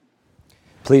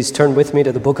Please turn with me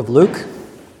to the book of Luke.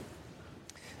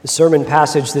 The sermon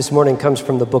passage this morning comes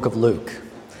from the book of Luke.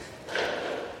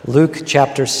 Luke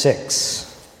chapter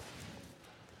 6.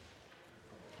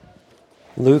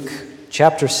 Luke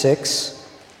chapter 6,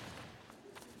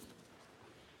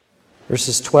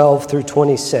 verses 12 through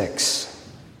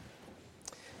 26.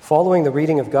 Following the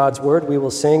reading of God's word, we will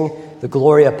sing the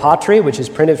Gloria Patri, which is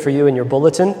printed for you in your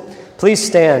bulletin. Please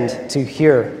stand to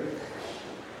hear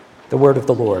the word of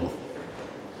the Lord.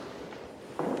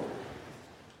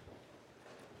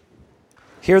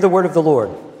 Hear the word of the Lord.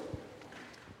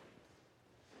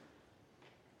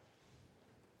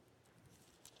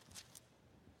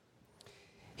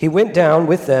 He went down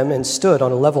with them and stood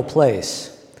on a level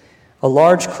place. A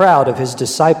large crowd of his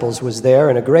disciples was there,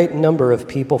 and a great number of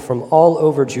people from all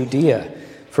over Judea,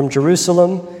 from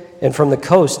Jerusalem, and from the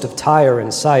coast of Tyre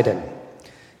and Sidon,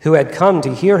 who had come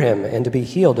to hear him and to be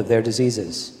healed of their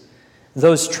diseases.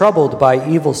 Those troubled by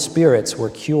evil spirits were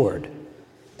cured,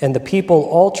 and the people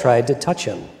all tried to touch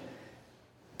him,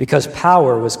 because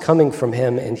power was coming from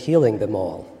him and healing them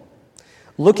all.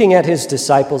 Looking at his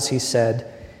disciples, he said,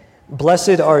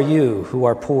 "Blessed are you who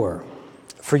are poor,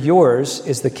 for yours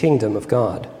is the kingdom of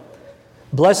God.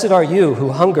 Blessed are you who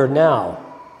hunger now,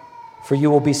 for you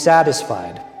will be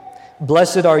satisfied.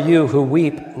 Blessed are you who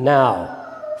weep now,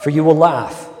 for you will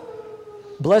laugh.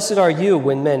 Blessed are you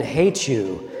when men hate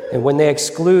you, and when they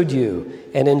exclude you,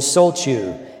 and insult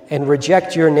you, and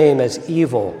reject your name as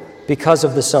evil because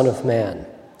of the Son of Man.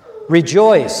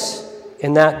 Rejoice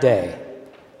in that day,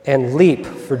 and leap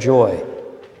for joy,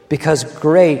 because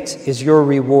great is your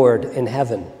reward in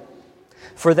heaven.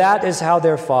 For that is how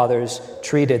their fathers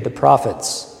treated the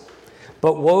prophets.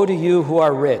 But woe to you who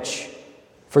are rich,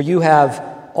 for you have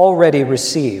already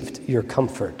received your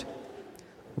comfort.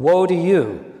 Woe to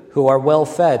you who are well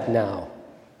fed now,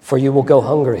 for you will go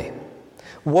hungry.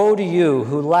 Woe to you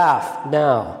who laugh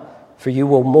now, for you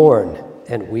will mourn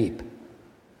and weep.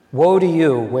 Woe to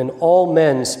you when all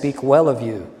men speak well of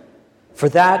you, for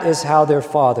that is how their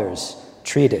fathers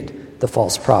treated the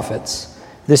false prophets."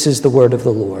 This is the word of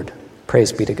the Lord.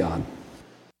 Praise be to God.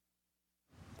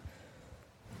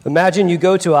 Imagine you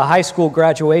go to a high school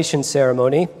graduation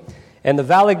ceremony, and the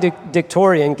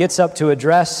valedictorian gets up to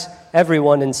address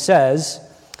everyone and says,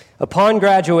 "Upon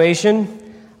graduation,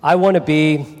 I want to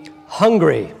be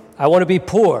hungry, I want to be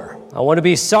poor, I want to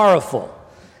be sorrowful,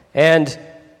 and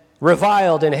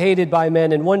reviled and hated by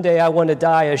men, and one day I want to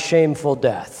die a shameful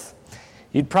death."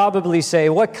 You'd probably say,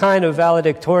 what kind of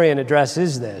valedictorian address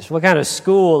is this? What kind of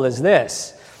school is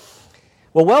this?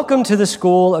 Well, welcome to the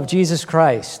school of Jesus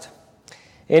Christ.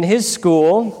 In his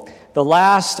school, the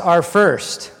last are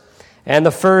first, and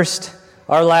the first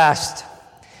are last.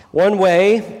 One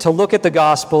way to look at the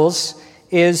Gospels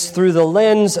is through the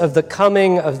lens of the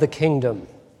coming of the kingdom.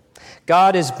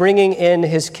 God is bringing in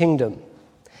his kingdom.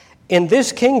 In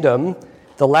this kingdom,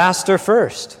 the last are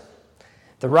first.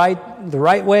 The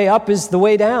right way up is the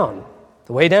way down.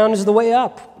 The way down is the way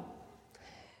up.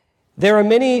 There are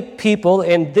many people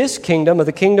in this kingdom, or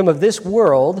the kingdom of this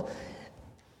world,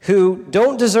 who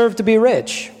don't deserve to be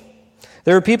rich.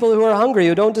 There are people who are hungry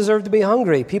who don't deserve to be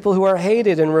hungry, people who are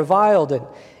hated and reviled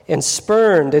and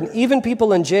spurned, and even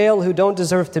people in jail who don't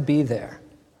deserve to be there.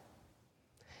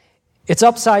 It's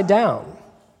upside down.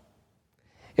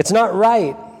 It's not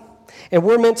right. And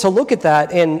we're meant to look at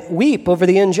that and weep over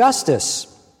the injustice.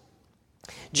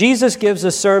 Jesus gives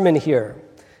a sermon here.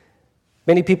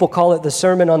 Many people call it the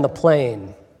Sermon on the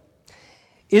Plain.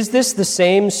 Is this the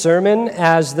same sermon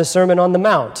as the Sermon on the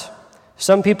Mount?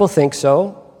 Some people think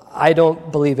so. I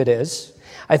don't believe it is.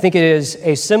 I think it is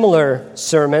a similar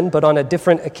sermon, but on a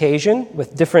different occasion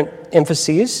with different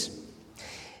emphases.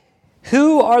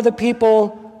 Who are the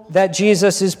people that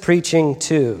Jesus is preaching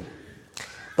to?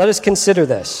 Let us consider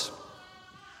this.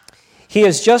 He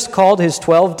has just called his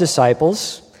 12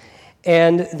 disciples,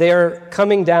 and they're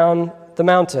coming down the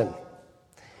mountain.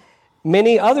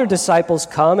 Many other disciples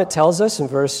come, it tells us in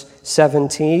verse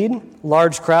 17,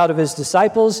 large crowd of his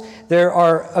disciples. There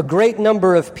are a great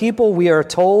number of people, we are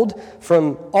told,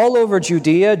 from all over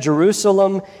Judea,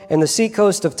 Jerusalem, and the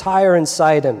seacoast of Tyre and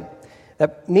Sidon.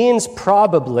 That means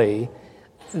probably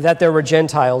that there were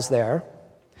Gentiles there.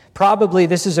 Probably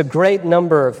this is a great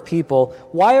number of people.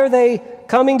 Why are they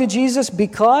coming to Jesus?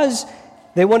 Because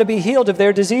they want to be healed of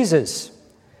their diseases.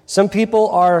 Some people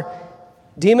are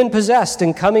demon-possessed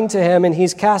and coming to him, and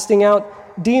he's casting out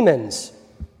demons.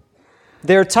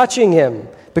 They're touching him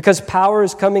because power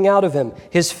is coming out of him.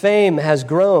 His fame has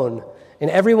grown,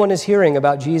 and everyone is hearing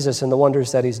about Jesus and the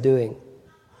wonders that he's doing.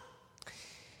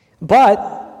 But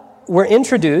we're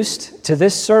introduced to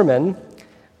this sermon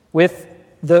with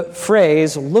the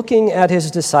phrase, looking at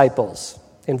his disciples,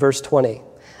 in verse 20.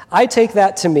 I take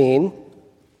that to mean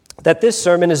that this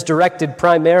sermon is directed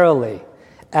primarily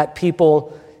at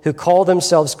people who call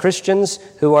themselves Christians,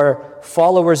 who are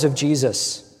followers of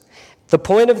Jesus. The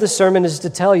point of the sermon is to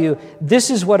tell you, this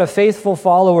is what a faithful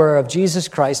follower of Jesus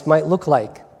Christ might look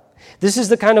like. This is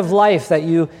the kind of life that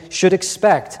you should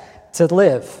expect to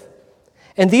live.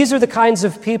 And these are the kinds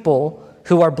of people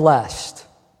who are blessed.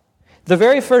 The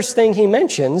very first thing he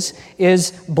mentions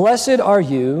is, blessed are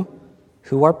you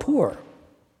who are poor.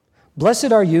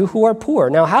 Blessed are you who are poor.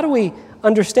 Now, how do we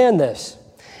understand this?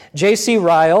 J.C.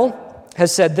 Ryle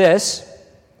has said this: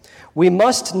 we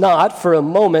must not for a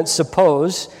moment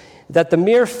suppose that the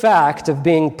mere fact of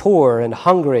being poor and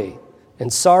hungry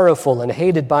and sorrowful and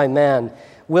hated by man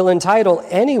will entitle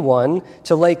anyone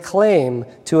to lay claim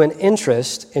to an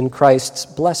interest in Christ's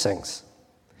blessings.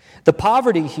 The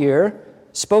poverty here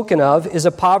spoken of is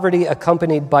a poverty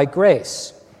accompanied by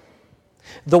grace.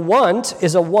 The want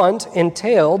is a want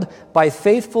entailed by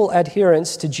faithful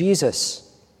adherence to Jesus.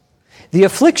 The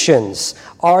afflictions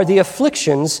are the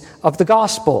afflictions of the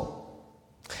gospel.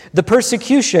 The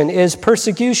persecution is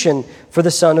persecution for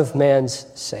the Son of Man's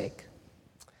sake.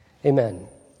 Amen.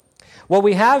 What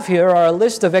we have here are a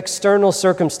list of external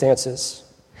circumstances.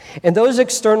 And those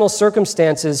external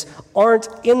circumstances aren't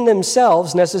in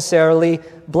themselves necessarily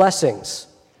blessings.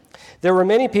 There were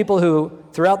many people who,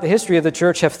 throughout the history of the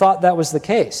church, have thought that was the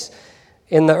case.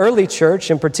 In the early church,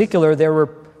 in particular, there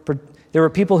were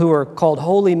people who were called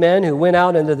holy men who went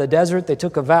out into the desert. They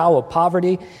took a vow of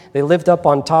poverty. They lived up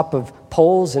on top of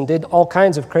poles and did all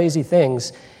kinds of crazy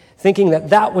things, thinking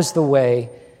that that was the way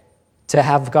to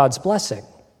have God's blessing.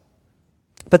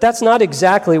 But that's not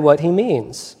exactly what he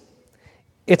means.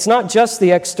 It's not just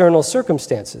the external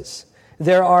circumstances.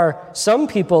 There are some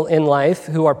people in life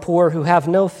who are poor who have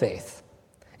no faith.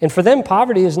 And for them,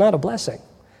 poverty is not a blessing.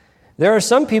 There are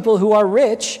some people who are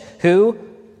rich who,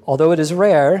 although it is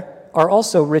rare, are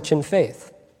also rich in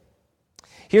faith.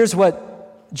 Here's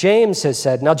what James has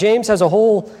said. Now, James has a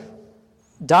whole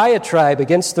diatribe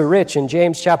against the rich in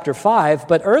James chapter 5,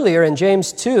 but earlier in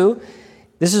James 2,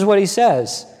 this is what he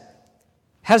says.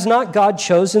 Has not God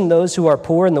chosen those who are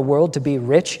poor in the world to be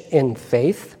rich in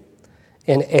faith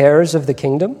and heirs of the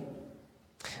kingdom?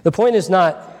 The point is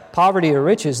not poverty or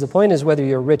riches. The point is whether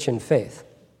you're rich in faith.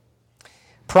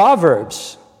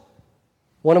 Proverbs,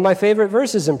 one of my favorite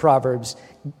verses in Proverbs,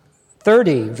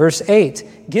 30, verse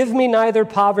 8, give me neither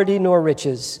poverty nor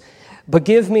riches, but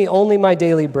give me only my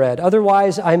daily bread.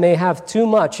 Otherwise I may have too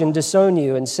much and disown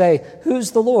you and say,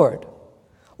 who's the Lord?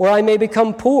 Or I may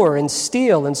become poor and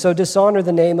steal and so dishonor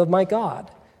the name of my God.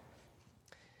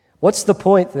 What's the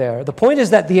point there? The point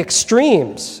is that the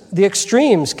extremes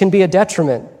can be a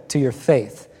detriment to your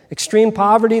faith. Extreme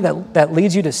poverty that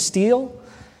leads you to steal,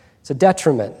 it's a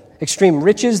detriment. Extreme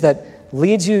riches that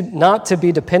leads you not to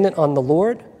be dependent on the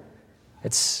Lord,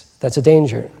 that's a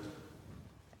danger.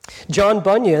 John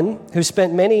Bunyan, who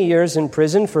spent many years in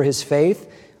prison for his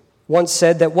faith, once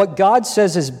said that what God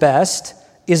says is best,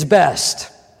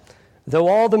 though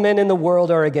all the men in the world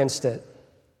are against it.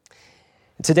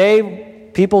 Today,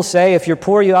 people say if you're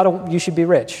poor, you should be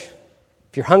rich.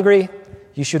 If you're hungry,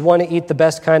 you should want to eat the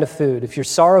best kind of food. If you're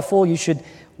sorrowful, you should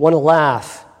want to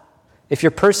laugh. If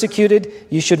you're persecuted,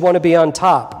 you should want to be on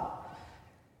top.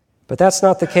 But that's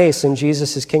not the case in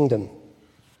Jesus' kingdom.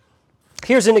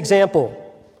 Here's an example.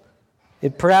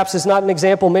 It perhaps is not an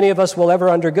example many of us will ever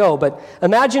undergo, but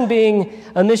imagine being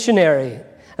a missionary.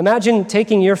 Imagine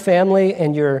taking your family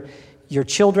and your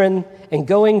children and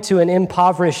going to an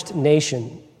impoverished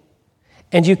nation.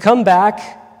 And you come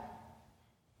back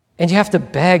and you have to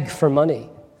beg for money.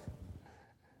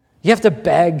 You have to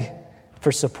beg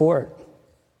for support.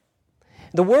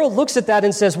 The world looks at that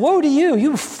and says, woe to you,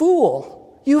 you fool.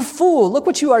 You fool, look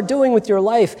what you are doing with your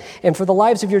life and for the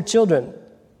lives of your children.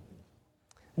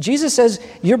 Jesus says,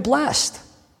 you're blessed.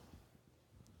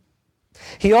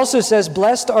 He also says,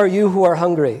 blessed are you who are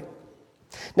hungry.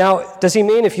 Now, does he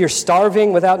mean if you're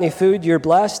starving without any food, you're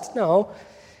blessed? No.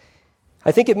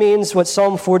 I think it means what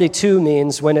Psalm 42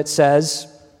 means when it says,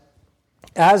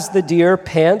 as the deer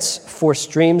pants for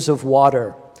streams of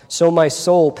water, so my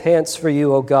soul pants for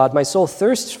you, O God. My soul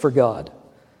thirsts for God,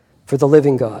 for the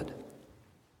living God.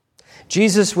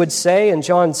 Jesus would say in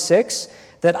John 6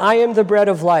 that I am the bread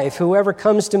of life. Whoever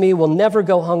comes to me will never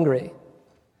go hungry.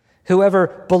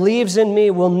 Whoever believes in me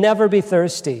will never be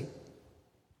thirsty.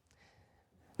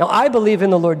 Now, I believe in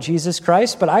the Lord Jesus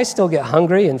Christ, but I still get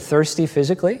hungry and thirsty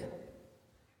physically.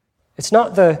 It's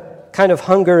not the kind of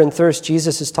hunger and thirst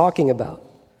Jesus is talking about.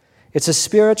 It's a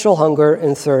spiritual hunger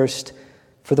and thirst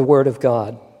for the Word of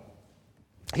God.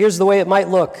 Here's the way it might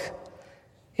look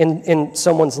in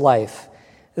someone's life,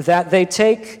 that they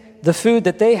take the food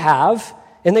that they have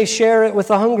and they share it with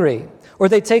the hungry. Or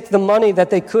they take the money that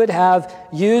they could have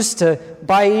used to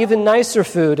buy even nicer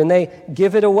food and they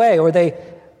give it away. Or they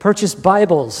purchase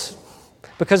Bibles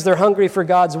because they're hungry for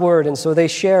God's word and so they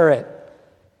share it.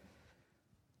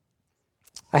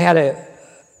 I had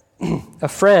a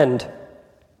friend,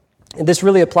 and this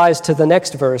really applies to the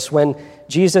next verse when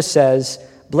Jesus says,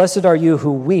 "Blessed are you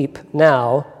who weep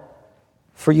now,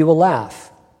 for you will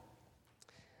laugh."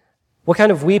 What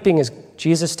kind of weeping is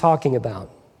Jesus talking about?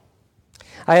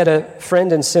 I had a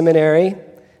friend in seminary,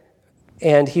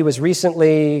 and he was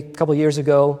recently, a couple years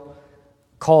ago,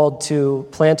 called to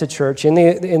plant a church in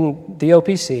the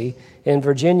OPC in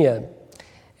Virginia.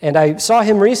 And I saw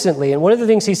him recently, and one of the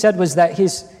things he said was that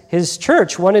his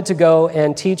church wanted to go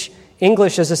and teach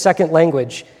English as a second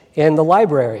language in the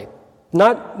library.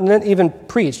 Not even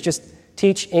preach, just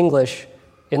teach English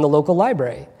in the local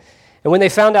library. And when they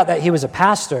found out that he was a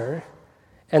pastor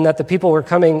and that the people were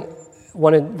going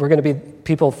to be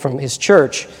people from his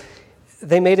church,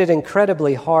 they made it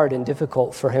incredibly hard and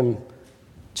difficult for him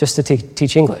just to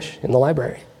teach English in the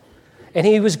library. And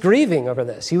he was grieving over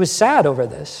this. He was sad over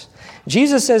this.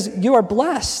 Jesus says, you are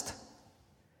blessed.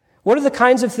 What are the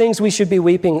kinds of things we should be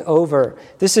weeping over?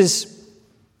 This is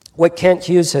what Kent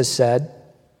Hughes has said.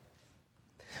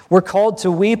 We're called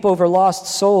to weep over lost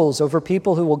souls, over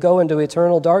people who will go into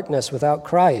eternal darkness without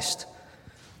Christ.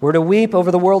 We're to weep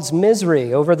over the world's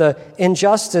misery, over the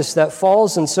injustice that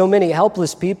falls on so many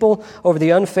helpless people, over the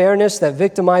unfairness that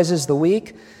victimizes the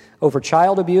weak, over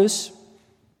child abuse,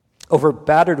 over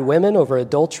battered women, over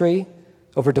adultery,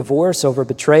 over divorce, over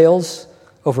betrayals,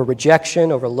 over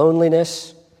rejection, over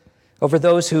loneliness, over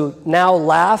those who now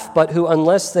laugh, but who,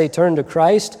 unless they turn to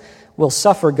Christ, will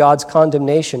suffer God's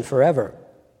condemnation forever.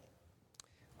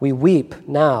 We weep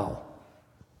now,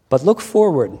 but look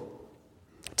forward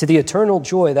to the eternal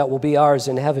joy that will be ours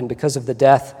in heaven because of the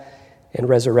death and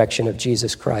resurrection of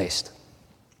Jesus Christ.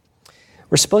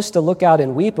 We're supposed to look out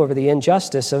and weep over the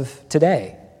injustice of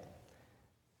today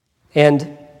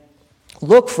and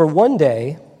look for one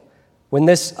day when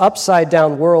this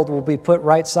upside-down world will be put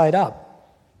right side up.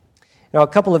 Now, a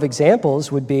couple of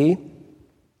examples would be,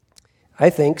 I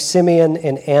think, Simeon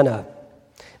and Anna.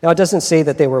 Now, it doesn't say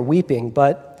that they were weeping,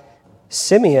 but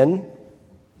Simeon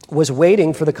was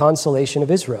waiting for the consolation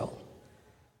of Israel.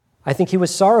 I think he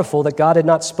was sorrowful that God had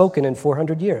not spoken in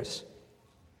 400 years.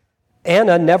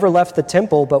 Anna never left the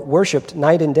temple but worshiped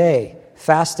night and day,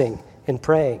 fasting and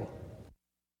praying.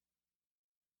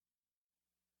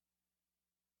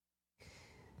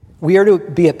 We are to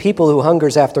be a people who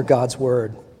hungers after God's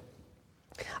word.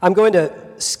 I'm going to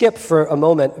skip for a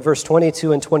moment verse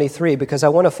 22 and 23 because I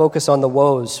want to focus on the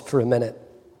woes for a minute.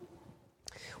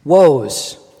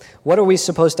 Woes. What are we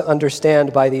supposed to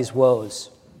understand by these woes?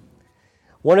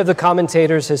 One of the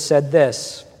commentators has said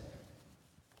this: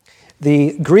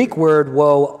 the Greek word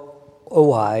woe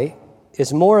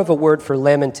is more of a word for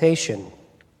lamentation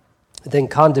than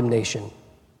condemnation.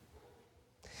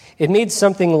 It means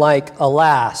something like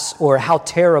alas or how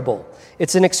terrible.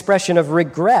 It's an expression of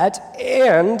regret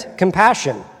and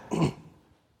compassion.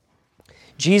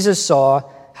 Jesus saw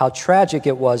how tragic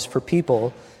it was for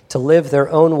people to live their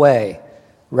own way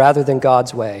rather than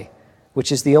God's way,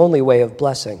 which is the only way of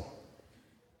blessing.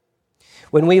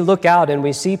 When we look out and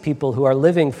we see people who are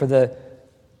living for the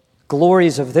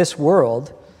glories of this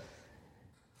world,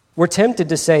 we're tempted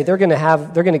to say they're going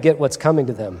to get what's coming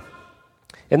to them.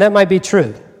 And that might be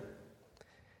true.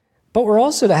 But we're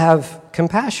also to have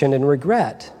compassion and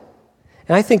regret.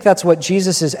 And I think that's what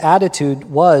Jesus' attitude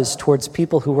was towards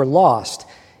people who were lost.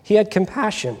 He had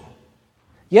compassion.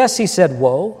 Yes, he said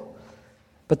woe,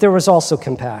 but there was also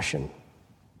compassion.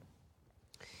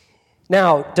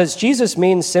 Now, does Jesus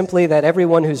mean simply that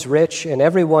everyone who's rich and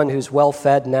everyone who's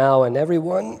well-fed now and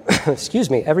everyone,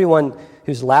 everyone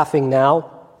who's laughing now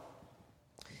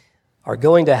are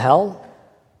going to hell?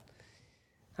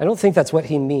 I don't think that's what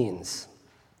he means.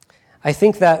 I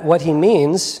think that what he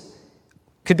means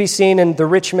could be seen in the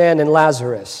rich man and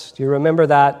Lazarus. Do you remember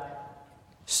that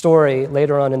story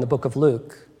later on in the book of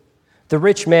Luke? The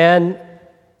rich man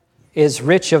is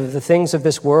rich of the things of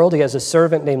this world. He has a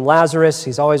servant named Lazarus.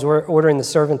 He's always ordering the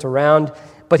servant around,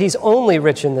 but he's only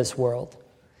rich in this world.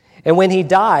 And when he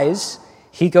dies,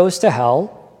 he goes to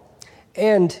hell,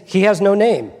 and he has no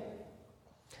name.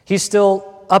 He's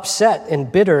still upset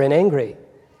and bitter and angry.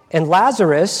 And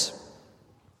Lazarus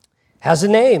has a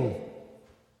name,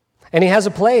 and he has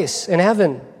a place in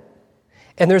heaven,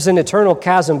 and there's an eternal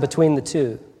chasm between the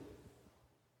two.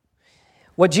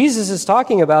 What Jesus is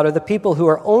talking about are the people who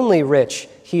are only rich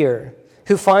here,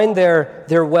 who find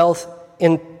their wealth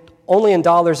only in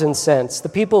dollars and cents, the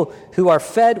people who are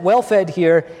well-fed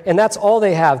here, and that's all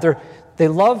they have. They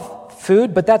love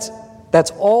food, but that's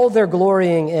all they're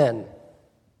glorying in.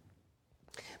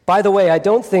 By the way, I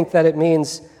don't think that it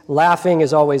means laughing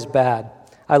is always bad.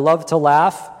 I love to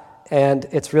laugh, and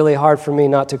it's really hard for me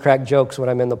not to crack jokes when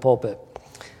I'm in the pulpit.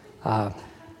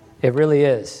 It really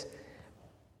is.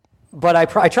 But I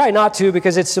try not to,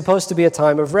 because it's supposed to be a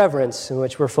time of reverence in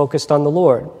which we're focused on the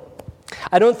Lord.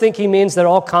 I don't think he means that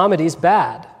all comedy is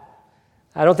bad.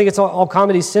 I don't think it's all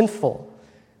comedy is sinful.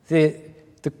 The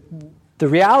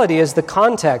reality is the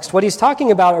context. What he's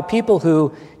talking about are people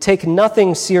who take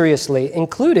nothing seriously,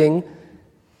 including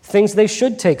things they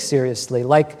should take seriously,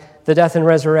 like the death and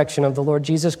resurrection of the Lord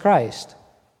Jesus Christ.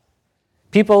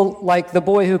 People like the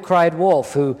boy who cried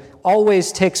wolf, who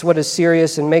always takes what is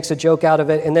serious and makes a joke out of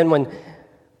it, and then when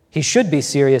he should be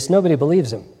serious, nobody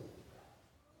believes him.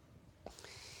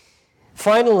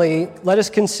 Finally, let us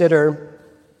consider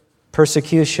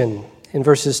persecution in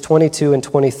verses 22 and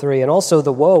 23, and also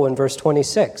the woe in verse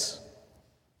 26.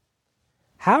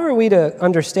 How are we to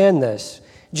understand this?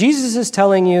 Jesus is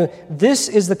telling you this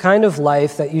is the kind of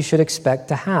life that you should expect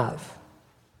to have.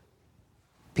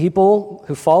 People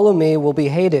who follow me will be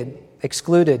hated,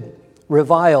 excluded,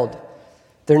 reviled.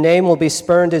 Their name will be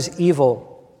spurned as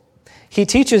evil. He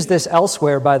teaches this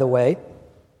elsewhere, by the way.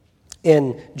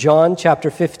 In John chapter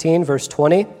 15, verse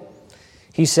 20,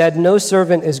 he said, "No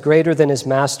servant is greater than his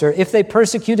master. If they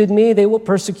persecuted me, they will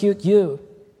persecute you."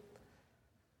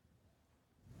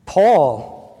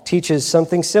 Paul teaches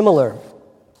something similar.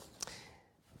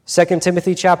 2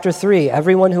 Timothy chapter 3,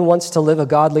 everyone who wants to live a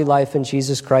godly life in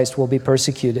Jesus Christ will be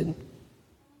persecuted.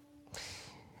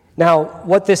 Now,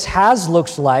 what this has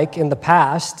looked like in the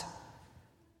past,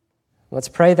 let's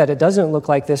pray that it doesn't look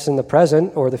like this in the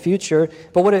present or the future,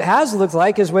 but what it has looked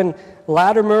like is when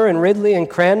Latimer and Ridley and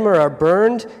Cranmer are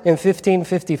burned in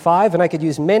 1555, and I could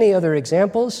use many other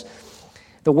examples,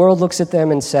 the world looks at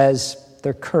them and says,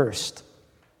 they're cursed.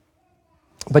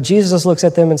 But Jesus looks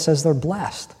at them and says, they're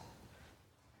blessed.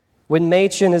 When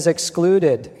Machen is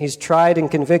excluded, he's tried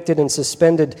and convicted and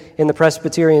suspended in the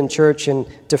Presbyterian Church and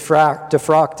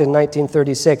defrocked in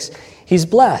 1936. He's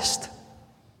blessed.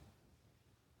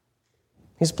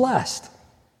 He's blessed.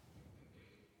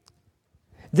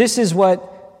 This is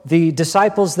what the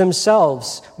disciples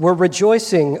themselves were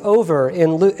rejoicing over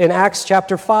in Acts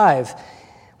chapter 5.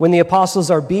 When the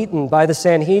apostles are beaten by the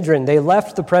Sanhedrin, they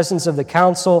left the presence of the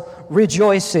council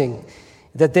rejoicing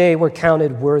that they were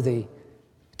counted worthy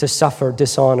to suffer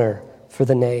dishonor for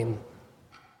the name.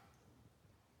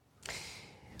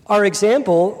 Our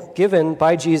example given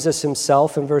by Jesus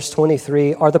himself in verse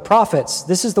 23 are the prophets.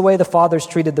 This is the way the fathers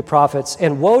treated the prophets.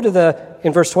 And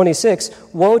in verse 26,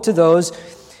 woe to those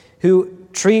who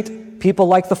treat people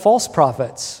like the false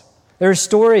prophets. There are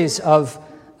stories of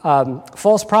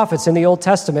false prophets in the Old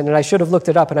Testament, and I should have looked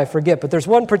it up and I forget, but there's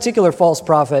one particular false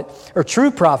prophet, or true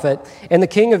prophet, and the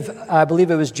king of, I believe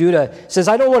it was Judah, says,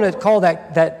 I don't want to call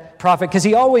that prophet because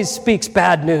he always speaks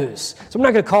bad news. So I'm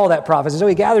not going to call that prophet. So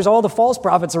he gathers all the false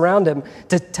prophets around him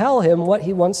to tell him what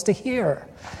he wants to hear.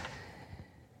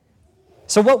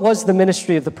 So what was the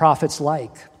ministry of the prophets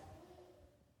like?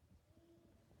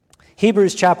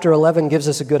 Hebrews chapter 11 gives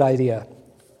us a good idea.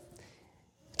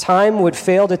 Time would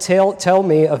fail to tell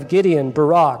me of Gideon,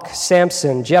 Barak,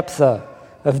 Samson, Jephthah,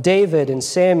 of David and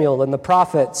Samuel and the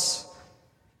prophets,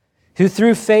 who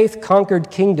through faith conquered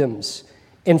kingdoms,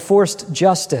 enforced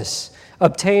justice,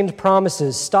 obtained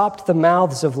promises, stopped the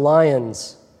mouths of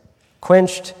lions,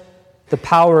 quenched the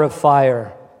power of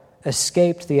fire,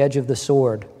 escaped the edge of the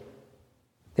sword.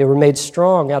 They were made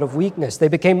strong out of weakness. They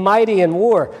became mighty in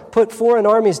war, put foreign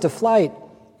armies to flight.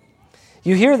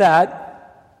 You hear that,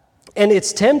 and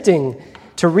it's tempting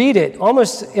to read it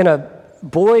almost in a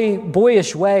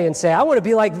boyish way and say, I want to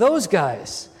be like those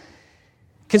guys.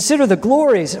 Consider the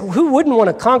glories. Who wouldn't want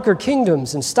to conquer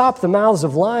kingdoms and stop the mouths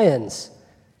of lions?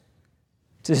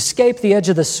 To escape the edge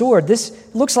of the sword. This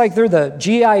looks like they're the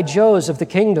G.I. Joes of the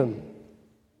kingdom.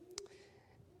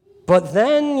 But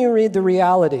then you read the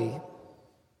reality.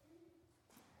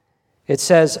 It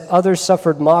says, others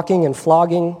suffered mocking and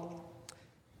flogging,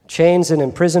 chains and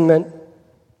imprisonment.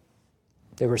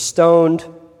 They were stoned.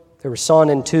 They were sawn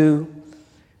in two.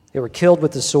 They were killed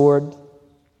with the sword.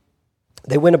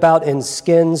 They went about in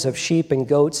skins of sheep and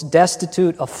goats,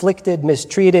 destitute, afflicted,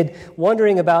 mistreated,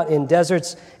 wandering about in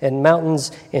deserts and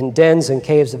mountains, in dens and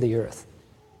caves of the earth.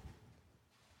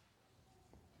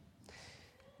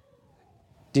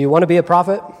 Do you want to be a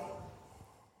prophet?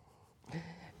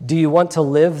 Do you want to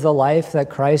live the life that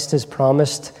Christ has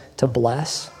promised to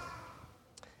bless?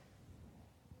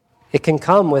 It can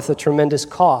come with a tremendous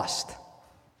cost.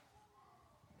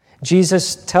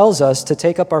 Jesus tells us to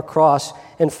take up our cross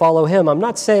and follow him. I'm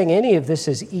not saying any of this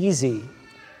is easy,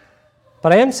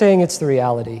 but I am saying it's the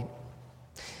reality.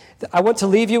 I want to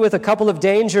leave you with a couple of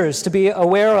dangers to be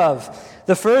aware of.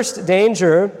 The first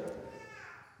danger,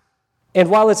 and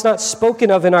while it's not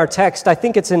spoken of in our text, I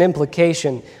think it's an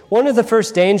implication. One of the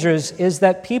first dangers is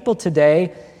that people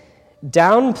today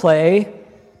downplay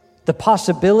the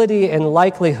possibility and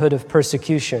likelihood of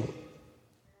persecution.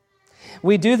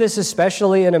 We do this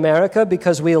especially in America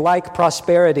because we like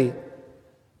prosperity.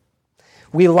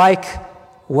 We like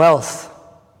wealth.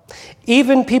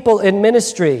 Even people in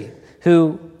ministry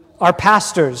who are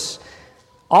pastors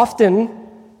often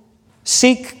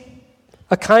seek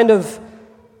a kind of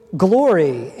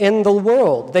glory in the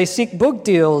world. They seek book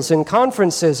deals and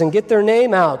conferences and get their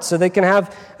name out so they can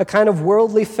have a kind of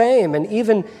worldly fame and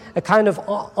even a kind of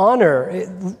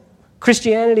honor.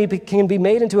 Christianity can be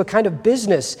made into a kind of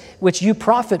business which you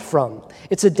profit from.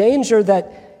 It's a danger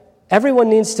that everyone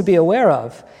needs to be aware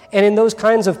of. And in those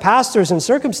kinds of pastors and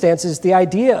circumstances, the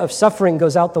idea of suffering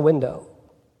goes out the window.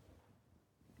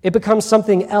 It becomes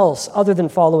something else other than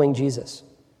following Jesus.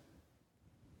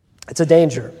 It's a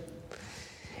danger.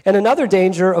 And another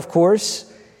danger, of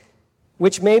course,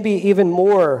 which we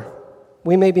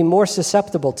may be more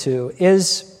susceptible to,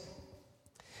 is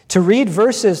to read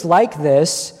verses like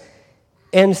this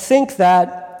and think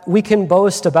that we can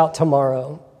boast about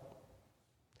tomorrow.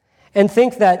 And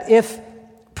think that if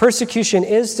persecution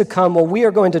is to come, well, we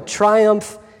are going to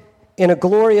triumph in a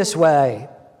glorious way.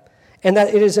 And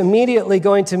that it is immediately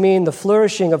going to mean the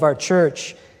flourishing of our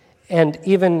church and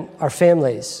even our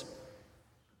families.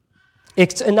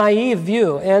 It's a naive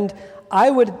view, and I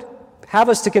would have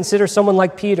us to consider someone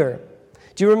like Peter.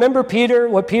 Do you remember Peter,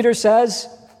 what Peter says?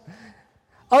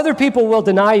 Other people will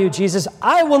deny you, Jesus.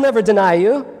 I will never deny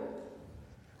you.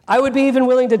 I would be even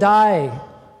willing to die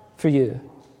for you.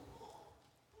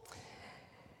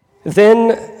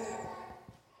 Then,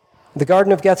 the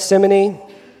Garden of Gethsemane,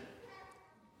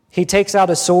 he takes out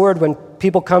a sword. When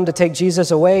people come to take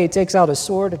Jesus away, he takes out a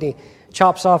sword and he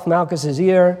chops off Malchus's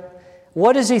ear.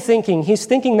 What is he thinking? He's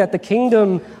thinking that the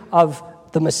kingdom of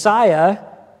the Messiah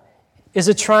is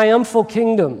a triumphal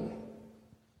kingdom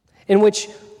in which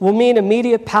will mean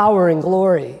immediate power and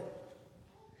glory.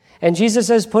 And Jesus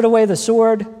says, put away the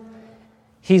sword.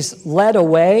 He's led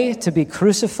away to be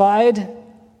crucified.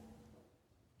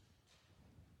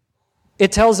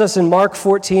 It tells us in Mark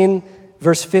 14,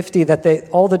 verse 50, that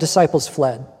all the disciples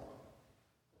fled.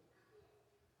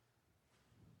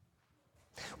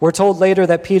 We're told later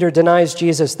that Peter denies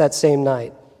Jesus that same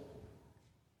night.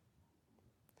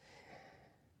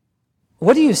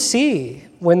 What do you see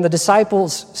when the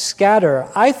disciples scatter?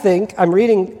 I think, I'm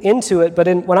reading into it, but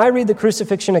when I read the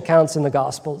crucifixion accounts in the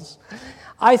Gospels,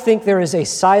 I think there is a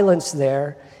silence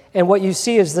there, and what you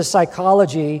see is the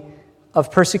psychology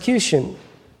of persecution.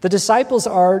 The disciples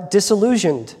are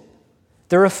disillusioned.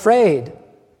 They're afraid.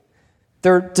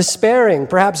 They're despairing,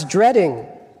 perhaps dreading.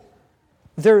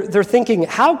 They're thinking,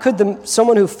 how could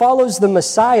someone who follows the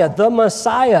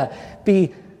Messiah,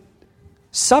 be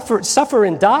suffer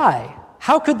and die?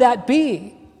 How could that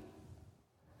be?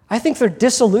 I think they're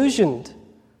disillusioned.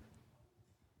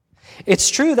 It's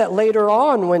true that later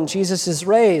on, when Jesus is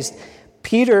raised,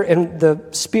 Peter and the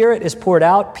Spirit is poured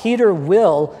out, Peter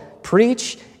will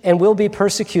preach and will be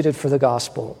persecuted for the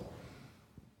gospel.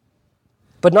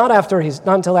 But not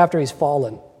until after he's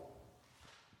fallen.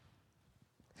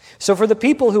 So for the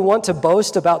people who want to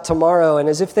boast about tomorrow and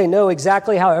as if they know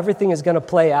exactly how everything is going to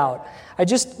play out, I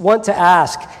just want to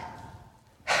ask,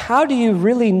 how do you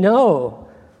really know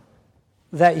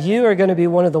that you are going to be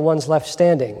one of the ones left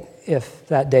standing if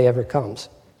that day ever comes?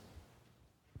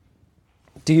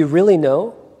 Do you really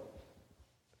know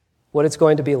what it's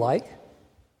going to be like?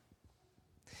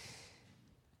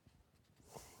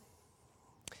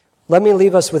 Let me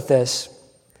leave us with this.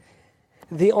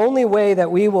 The only way that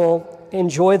we will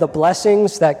enjoy the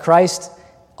blessings that Christ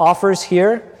offers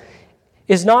here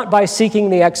is not by seeking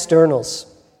the externals.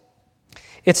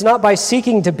 It's not by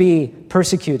seeking to be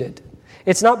persecuted.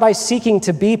 It's not by seeking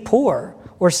to be poor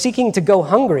or seeking to go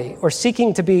hungry or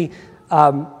seeking to be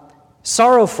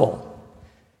sorrowful.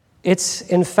 It's,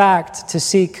 in fact, to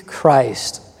seek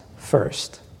Christ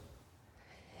first.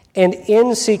 And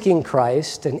in seeking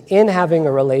Christ and in having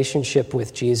a relationship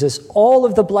with Jesus, all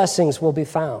of the blessings will be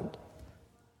found.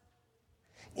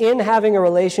 In having a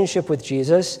relationship with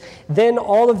Jesus, then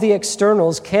all of the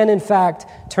externals can, in fact,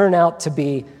 turn out to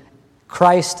be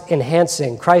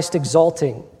Christ-enhancing,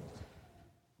 Christ-exalting.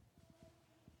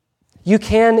 You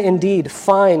can indeed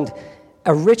find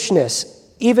a richness,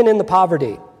 even in the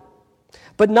poverty.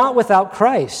 but not without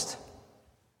Christ.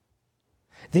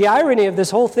 The irony of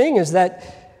this whole thing is that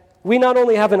we not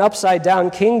only have an upside-down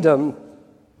kingdom,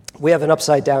 we have an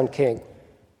upside-down king.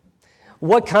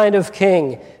 What kind of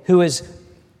king who is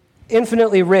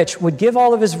infinitely rich would give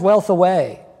all of his wealth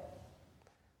away?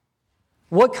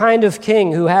 What kind of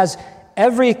king who has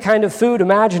every kind of food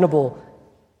imaginable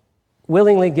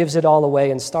willingly gives it all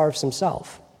away and starves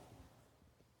himself?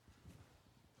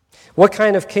 What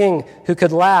kind of king who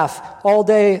could laugh all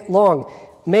day long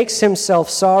makes himself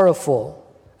sorrowful,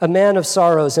 a man of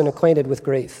sorrows and acquainted with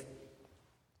grief?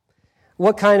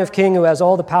 What kind of king who has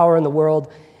all the power in the world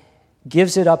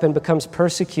gives it up and becomes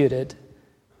persecuted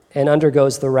and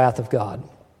undergoes the wrath of God?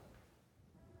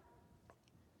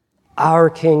 Our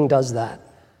King does that.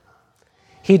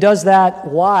 He does that,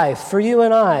 why? For you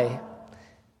and I,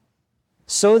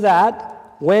 so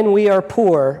that when we are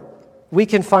poor, we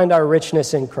can find our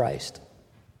richness in Christ.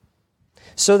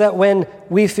 So that when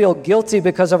we feel guilty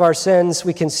because of our sins,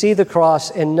 we can see the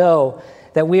cross and know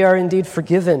that we are indeed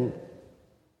forgiven.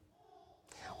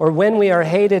 Or when we are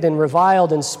hated and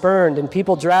reviled and spurned and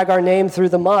people drag our name through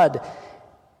the mud,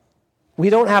 we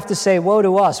don't have to say, woe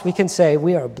to us. We can say,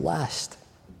 we are blessed.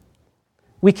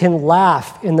 We can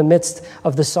laugh in the midst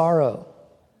of the sorrow.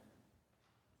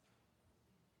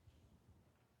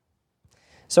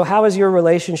 So how is your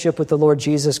relationship with the Lord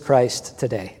Jesus Christ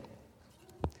today?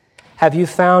 Have you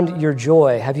found your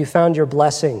joy? Have you found your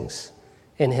blessings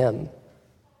in him?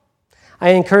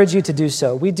 I encourage you to do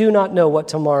so. We do not know what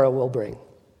tomorrow will bring.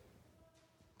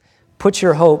 Put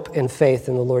your hope and faith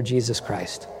in the Lord Jesus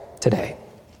Christ today.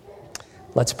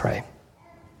 Let's pray.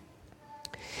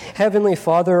 Heavenly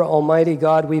Father, Almighty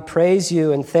God, we praise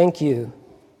you and thank you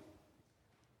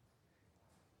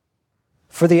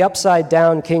for the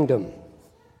upside-down kingdom.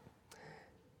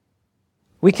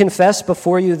 We confess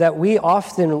before you that we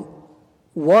often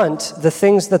want the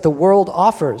things that the world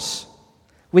offers.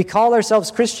 We call ourselves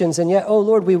Christians, and yet, oh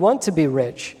Lord, we want to be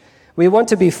rich. We want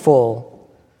to be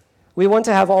full. We want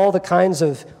to have all the kinds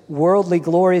of worldly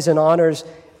glories and honors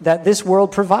that this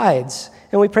world provides.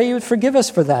 And we pray you would forgive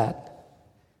us for that.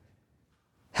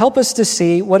 Help us to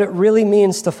see what it really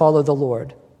means to follow the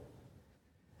Lord.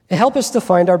 And help us to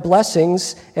find our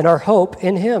blessings and our hope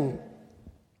in him.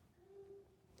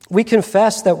 We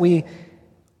confess that we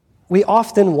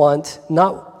often want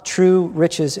not true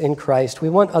riches in Christ. We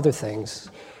want other things.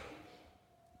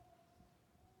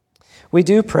 We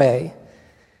do pray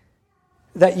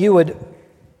that you would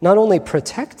not only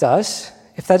protect us,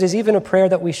 if that is even a prayer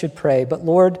that we should pray, but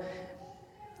Lord,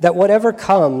 that whatever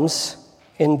comes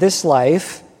in this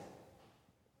life,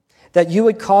 that you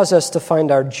would cause us to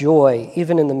find our joy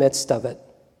even in the midst of it.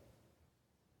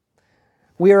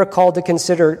 We are called to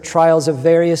consider trials of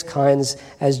various kinds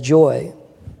as joy.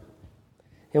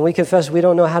 And we confess we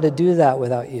don't know how to do that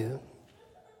without you.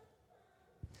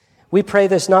 We pray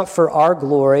this not for our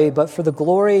glory, but for the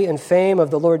glory and fame of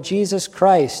the Lord Jesus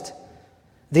Christ,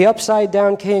 the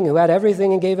upside-down King who had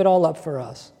everything and gave it all up for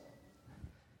us.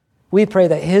 We pray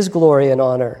that his glory and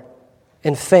honor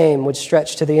and fame would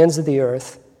stretch to the ends of the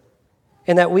earth,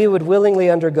 and that we would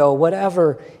willingly undergo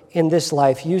whatever in this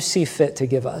life you see fit to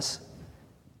give us.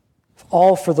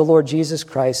 All for the Lord Jesus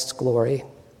Christ's glory.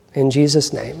 In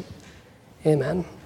Jesus' name, amen.